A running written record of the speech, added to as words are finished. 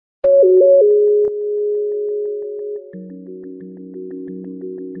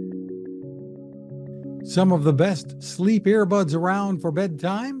Some of the best sleep earbuds around for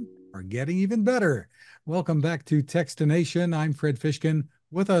bedtime are getting even better. Welcome back to Techstination. I'm Fred Fishkin.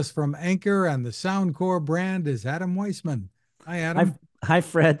 With us from Anker and the Soundcore brand is Adam Weissman. Hi, Hi, Adam. hi,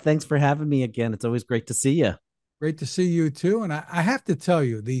 Fred. Thanks for having me again. It's always great to see you. Great to see you too. And I have to tell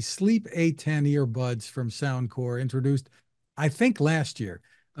you, the Sleep A10 earbuds from Soundcore, introduced, I think last year,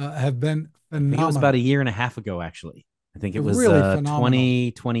 have been I think it was about a phenomenal. year and a half ago, actually. I think it They're was really phenomenal.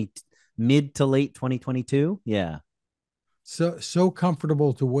 2020, mid to late 2022. Yeah. So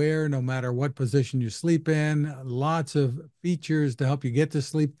comfortable to wear no matter what position you sleep in. Lots of features to help you get to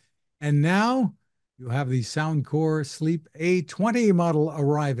sleep. And now you have the Soundcore Sleep A20 model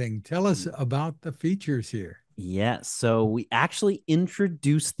arriving. Tell us about the features here. Yeah. So we actually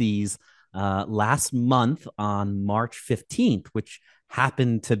introduced these last month on March 15th, which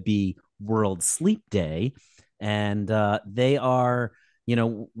happened to be World Sleep Day. And they are,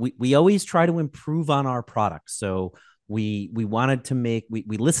 we always try to improve on our products. So we wanted to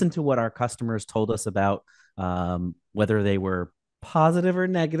we listened to what our customers told us about, whether they were positive or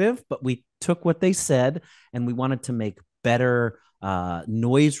negative, but we took what they said and we wanted to make better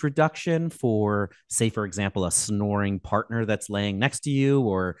noise reduction for, say, for example, a snoring partner that's laying next to you,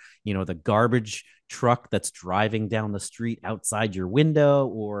 or the garbage truck that's driving down the street outside your window,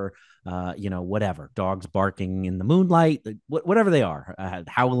 or whatever, dogs barking in the moonlight, whatever they are,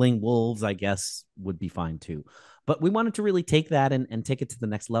 howling wolves, I guess, would be fine too. But we wanted to really take that and take it to the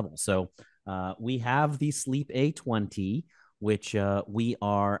next level. So we have the Sleep A20, which we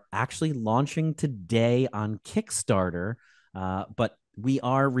are actually launching today on Kickstarter. But we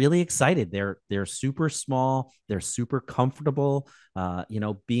are really excited. They're super small. They're super comfortable.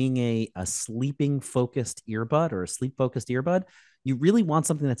 Being a sleeping focused earbud or a sleep focused earbud, you really want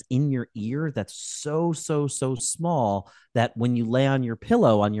something that's in your ear that's so small that when you lay on your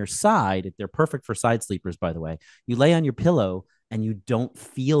pillow on your side, they're perfect for side sleepers, by the way. You lay on your pillow and you don't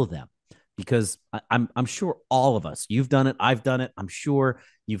feel them, because I'm sure all of us, you've done it, I've done it. I'm sure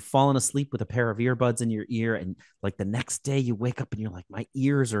you've fallen asleep with a pair of earbuds in your ear, and like the next day you wake up and you're like, my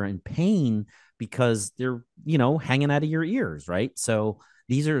ears are in pain because they're hanging out of your ears, right? So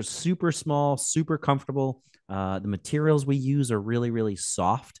these are super small, super comfortable. The materials we use are really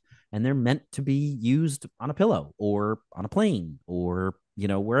soft, and they're meant to be used on a pillow or on a plane or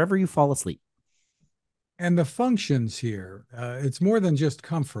wherever you fall asleep. And the functions here, it's more than just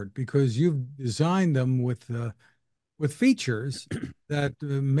comfort because you've designed them with features that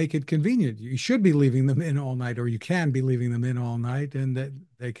make it convenient. You should be leaving them in all night, or you can be leaving them in all night, and that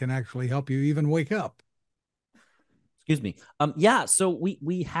they can actually help you even wake up. Excuse me. Yeah. So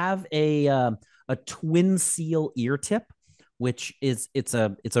we have a twin seal ear tip, which is it's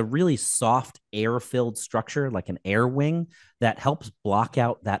a really soft air filled structure, like an air wing, that helps block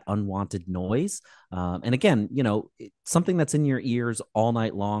out that unwanted noise. And again, something that's in your ears all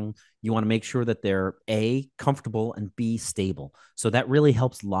night long. You want to make sure that they're A, comfortable, and B, stable. So that really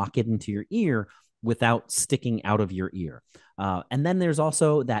helps lock it into your ear without sticking out of your ear. And then there's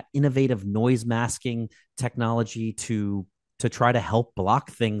also that innovative noise masking technology to try to help block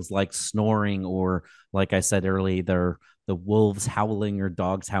things like snoring, or, like I said earlier, the wolves howling or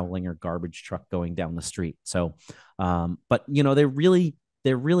dogs howling or garbage truck going down the street. So, but they're really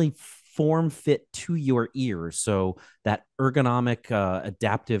form fit to your ears. So that ergonomic,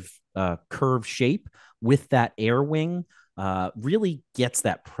 adaptive curve shape with that air wing really gets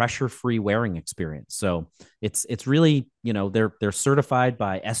that pressure free wearing experience. So it's really, they're certified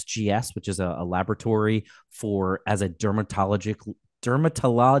by SGS, which is a laboratory for, as a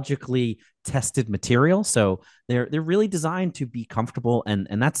dermatologically tested material. So they're really designed to be comfortable, and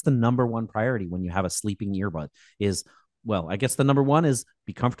that's the number one priority when you have a sleeping earbud. Is, well, I guess the number one is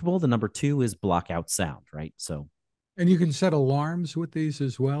be comfortable. The number two is block out sound, right? So And you can set alarms with these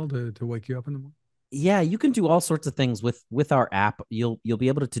as well to wake you up in the morning. yeah, you can do all sorts of things with our app. You'll be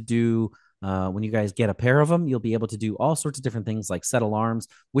able to do, when you guys get a pair of them, you'll be able to do all sorts of different things like set alarms,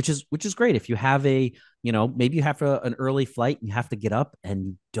 which is great if you have maybe you have an early flight and you have to get up and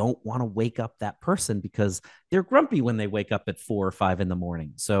you don't want to wake up that person because they're grumpy when they wake up at 4 or 5 in the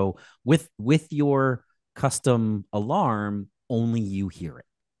morning. So with your custom alarm, only you hear it,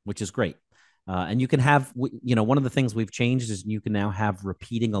 which is great. And you can have, one of the things we've changed is you can now have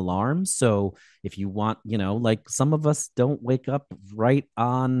repeating alarms. So if you want, like some of us don't wake up right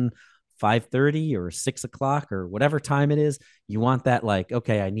on 5:30 or 6 o'clock or whatever time it is, you want that, like,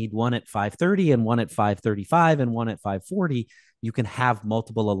 okay, I need one at 5:30 and one at 5:35 and one at 5:40. You can have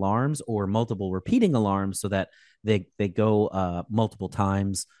multiple alarms or multiple repeating alarms so that they go multiple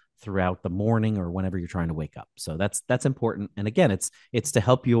times throughout the morning or whenever you're trying to wake up. So that's important. And again, it's to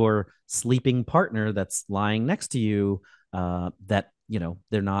help your sleeping partner that's lying next to you, that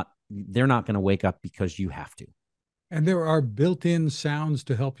they're not going to wake up because you have to. And there are built-in sounds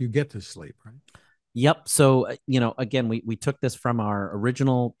to help you get to sleep, right? Yep. So, again, we took this from our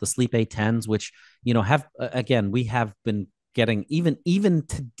original, the Sleep A10s, which, have, again, we have been getting, even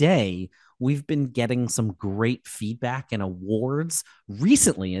today, we've been getting some great feedback and awards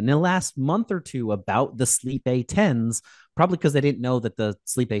recently in the last month or two about the Sleep A10s, probably because they didn't know that the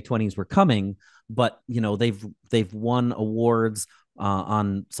Sleep A20s were coming, but, they've won awards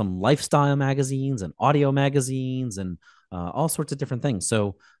on some lifestyle magazines and audio magazines and all sorts of different things.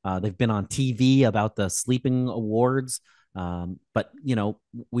 So they've been on TV about the sleeping awards. But,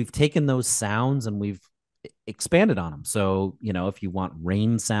 we've taken those sounds and we've expanded on them. So, if you want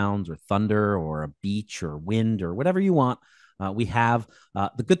rain sounds or thunder or a beach or wind or whatever you want, we have.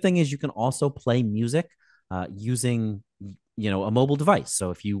 The good thing is you can also play music using, a mobile device.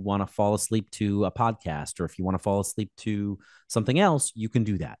 So if you want to fall asleep to a podcast or if you want to fall asleep to something else, you can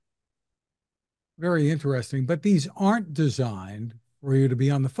do that. Very interesting. But these aren't designed for you to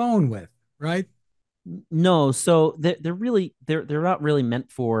be on the phone with, right? No, so they're not really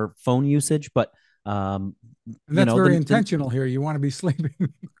meant for phone usage, but um, And that's very the intentional here. You want to be sleeping.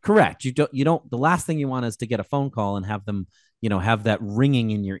 correct. You don't the last thing you want is to get a phone call and have them, have that ringing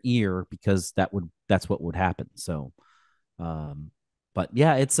in your ear because that's what would happen. So um, but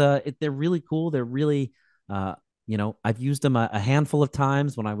yeah, they're really cool. They're really, I've used them a handful of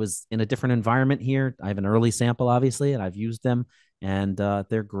times when I was in a different environment here. I have an early sample, obviously, and I've used them, and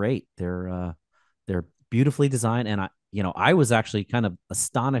they're great. They're beautifully designed, and I was actually kind of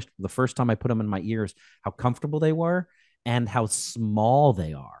astonished the first time I put them in my ears how comfortable they were and how small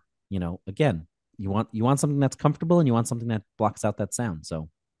they are. Again, you want something that's comfortable and you want something that blocks out that sound. So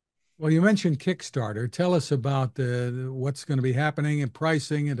Well, you mentioned Kickstarter. Tell us about what's going to be happening and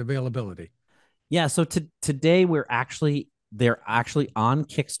pricing and availability. yeah, so today they're actually on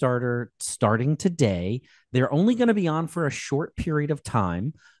Kickstarter starting today. They're only going to be on for a short period of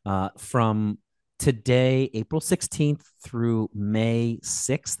time, from today, April 16th through May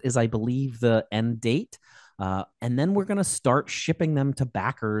 6th is I believe the end date. And then we're going to start shipping them to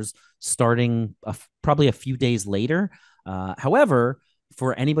backers starting probably a few days later. However,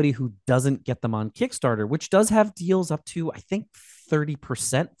 for anybody who doesn't get them on Kickstarter, which does have deals up to, I think,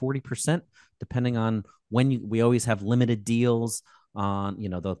 30%, 40%, depending on we always have limited deals on,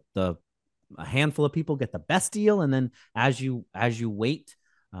 the a handful of people get the best deal. And then as you wait,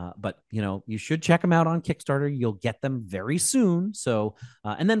 but you should check them out on Kickstarter. You'll get them very soon. So,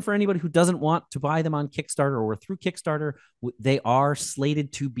 and then for anybody who doesn't want to buy them on Kickstarter or through Kickstarter, they are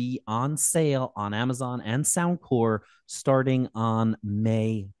slated to be on sale on Amazon and Soundcore starting on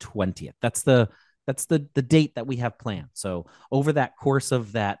May 20th. That's the date that we have planned. So over that course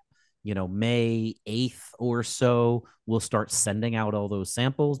of that, May 8th or so, we'll start sending out all those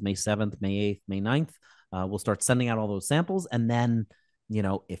samples. May 7th, May 8th, May 9th. We'll start sending out all those samples, and then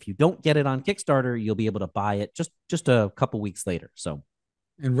if you don't get it on Kickstarter, you'll be able to buy it just a couple weeks later. So,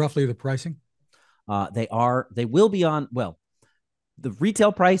 And roughly the pricing? they will be on, well, the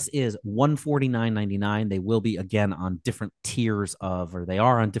retail price is $149.99. They will be again on different tiers of, or they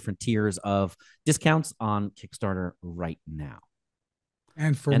are on different tiers of discounts on Kickstarter right now.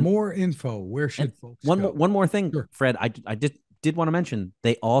 And for And more info, where and should folks one more go? one more thing, Sure. Fred, I did want to mention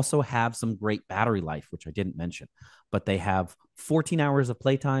they also have some great battery life, which I didn't mention, but they have 14 hours of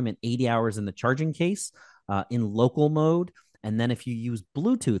playtime and 80 hours in the charging case, in local mode. And then if you use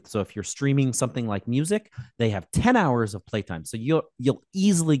Bluetooth, so if you're streaming something like music, they have 10 hours of playtime. So you'll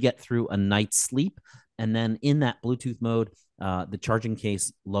easily get through a night's sleep. And then in that Bluetooth mode, the charging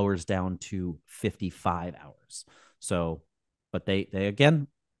case lowers down to 55 hours. So, but they again,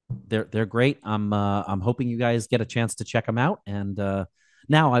 they're great. I'm hoping you guys get a chance to check them out. And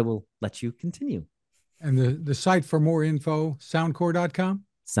now I will let you continue. And the site for more info, soundcore.com?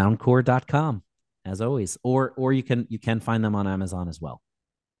 Soundcore.com, as always, or you can find them on Amazon as well.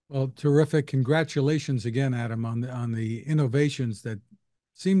 Well, terrific. Congratulations again, Adam, on the innovations that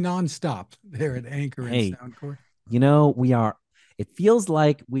seem nonstop there at Anker and Hey, Soundcore. we are. It feels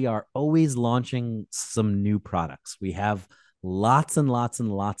like we are always launching some new products. We have lots and lots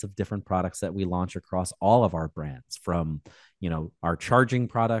and lots of different products that we launch across all of our brands, from our charging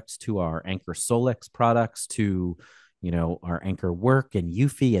products to our Anker Solix products to our Anker Work and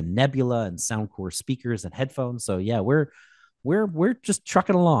Eufy and Nebula and Soundcore speakers and headphones. So yeah, we're just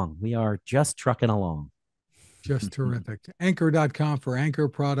trucking along. We are just trucking along. Just terrific. Anker.com for Anker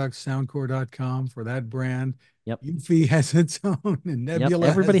products, soundcore.com for that brand. Yep. Eufy has its own, and Yep. Nebula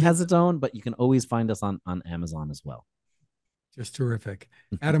Everybody has has its its own, but you can always find us on Amazon as well. just terrific.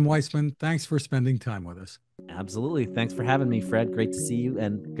 Adam Weissman, thanks for spending time with us. Absolutely. Thanks for having me, Fred. Great to see you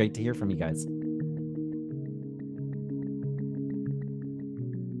and great to hear from you guys.